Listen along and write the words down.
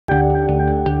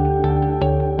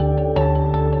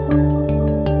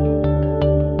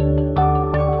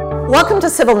Welcome to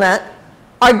CivilNet.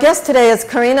 Our guest today is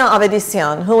Karena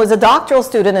Avedissian, who is a doctoral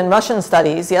student in Russian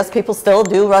studies. Yes, people still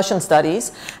do Russian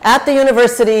studies at the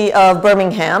University of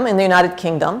Birmingham in the United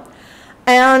Kingdom.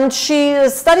 And she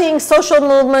is studying social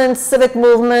movements, civic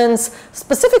movements,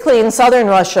 specifically in southern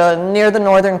Russia, near the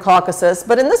Northern Caucasus.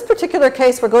 But in this particular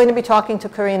case, we're going to be talking to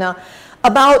Karena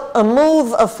about a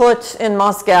move afoot in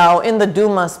Moscow, in the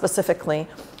Duma specifically,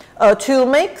 to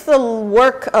make the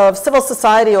work of civil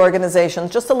society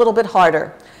organizations just a little bit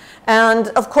harder. And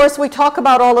of course, we talk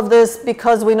about all of this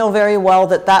because we know very well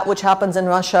that that which happens in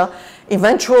Russia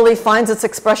eventually finds its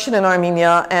expression in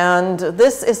Armenia, and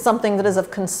this is something that is of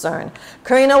concern.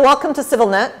 Karena, welcome to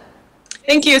CivilNet.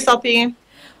 Thank you, Salpi.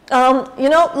 You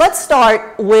know, let's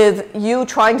start with you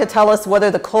trying to tell us whether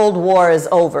the Cold War is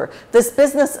over. This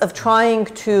business of trying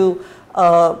to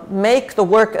make the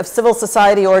work of civil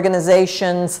society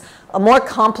organizations more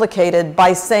complicated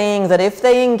by saying that if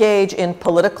they engage in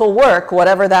political work,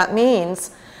 whatever that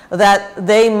means, that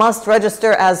they must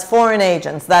register as foreign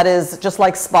agents, that is just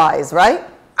like spies, right?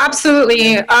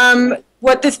 Absolutely.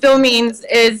 What this bill means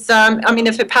is, I mean,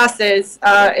 if it passes,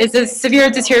 is a severe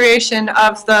deterioration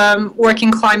of the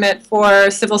working climate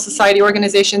for civil society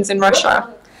organizations in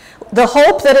Russia. The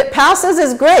hope that it passes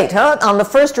is great, huh? On the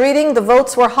first reading, the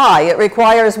votes were high. It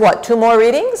requires what, 2 more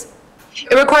readings?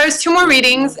 It requires 2 more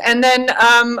readings, and then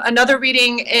another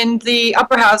reading in the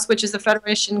upper house, which is the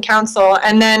Federation Council,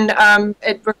 and then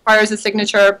it requires a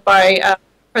signature by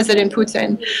President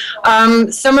Putin.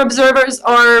 Some observers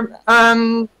are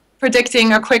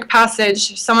predicting a quick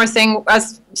passage. Some are saying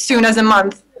as soon as a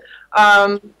month,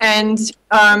 and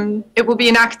it will be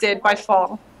enacted by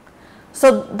fall.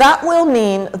 So that will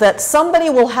mean that somebody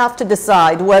will have to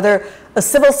decide whether a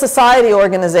civil society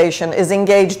organization is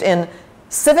engaged in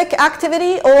civic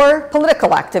activity or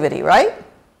political activity, right?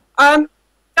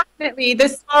 Definitely.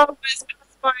 This law was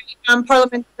passed by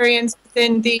parliamentarians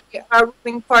within the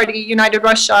ruling party, United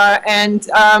Russia, and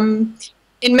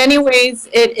in many ways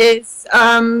it is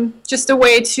just a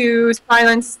way to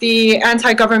silence the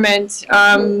anti-government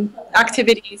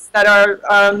activities that are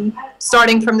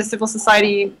starting from the civil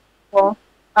society.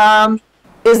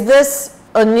 Is this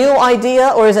a new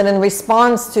idea, or is it in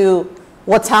response to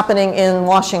what's happening in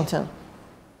Washington?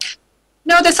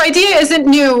 No, this idea isn't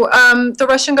new. The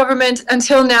Russian government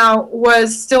until now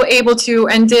was still able to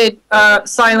and did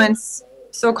silence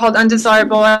so-called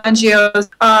undesirable NGOs.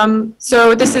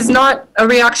 So this is not a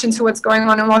reaction to what's going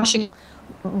on in Washington.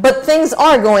 But things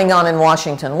are going on in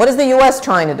Washington. What is the U.S.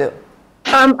 trying to do?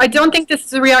 I don't think this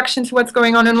is a reaction to what's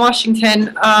going on in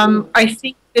Washington. I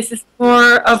think this is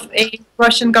more of a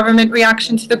Russian government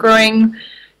reaction to the growing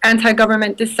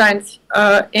anti-government dissent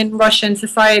in Russian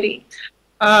society.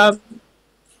 The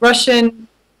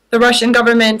Russian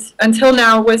government, until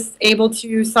now, was able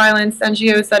to silence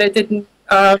NGOs that it didn't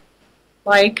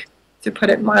like, to put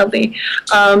it mildly,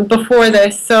 before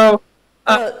this. So,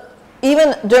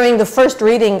 even during the first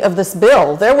reading of this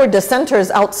bill, there were dissenters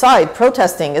outside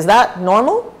protesting. Is that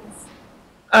normal?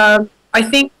 I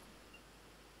think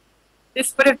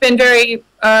this would have been very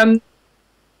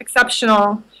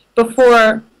exceptional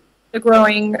before the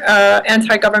growing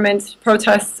anti-government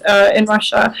protests in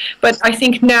Russia. But I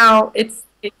think now it's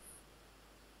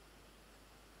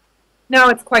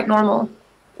quite normal.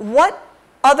 What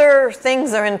other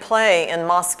things are in play in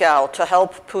Moscow to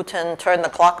help Putin turn the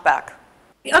clock back?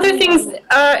 The other things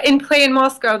in play in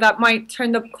Moscow that might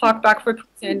turn the clock back for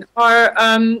Putin are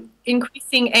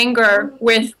increasing anger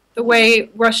with the way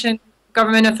Russian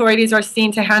government authorities are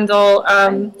seen to handle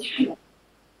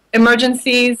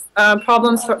emergencies,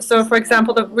 problems. So, for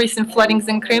example, the recent floodings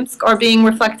in Krimsk are being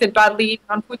reflected badly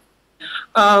on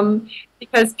Putin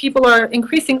because people are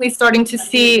increasingly starting to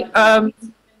see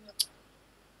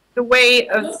the way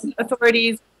of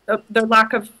authorities, the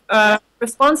lack of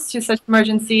response to such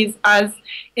emergencies as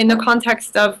in the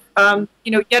context of,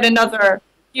 yet another,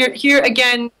 here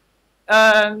again,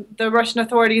 the Russian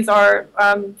authorities are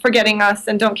forgetting us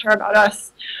and don't care about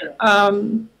us.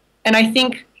 And I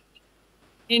think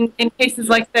in cases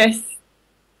like this,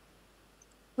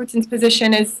 Putin's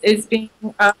position is being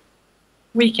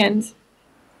weakened.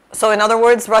 So in other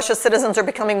words, Russia's citizens are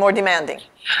becoming more demanding.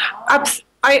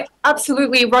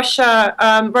 Absolutely.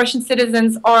 Russian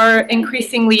citizens are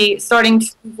increasingly starting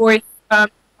to voice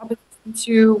opposition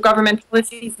to government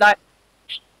policies that,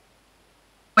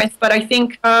 but I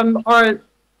think are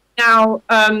now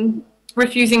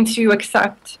refusing to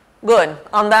accept. Good.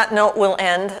 On that note, we'll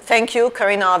end. Thank you,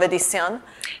 Karena Avedissian.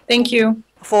 Thank you.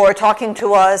 For talking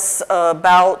to us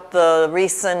about the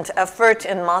recent effort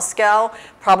in Moscow,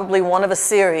 probably one of a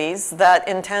series that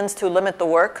intends to limit the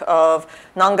work of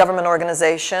non-government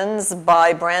organizations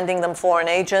by branding them foreign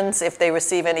agents if they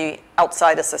receive any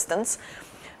outside assistance.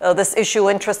 This issue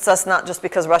interests us not just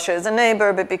because Russia is a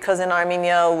neighbor, but because in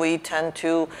Armenia we tend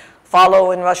to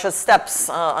follow in Russia's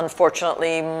steps,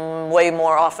 unfortunately, way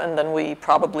more often than we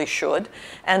probably should.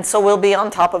 And so we'll be on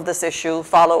top of this issue.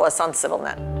 Follow us on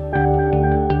CivilNet.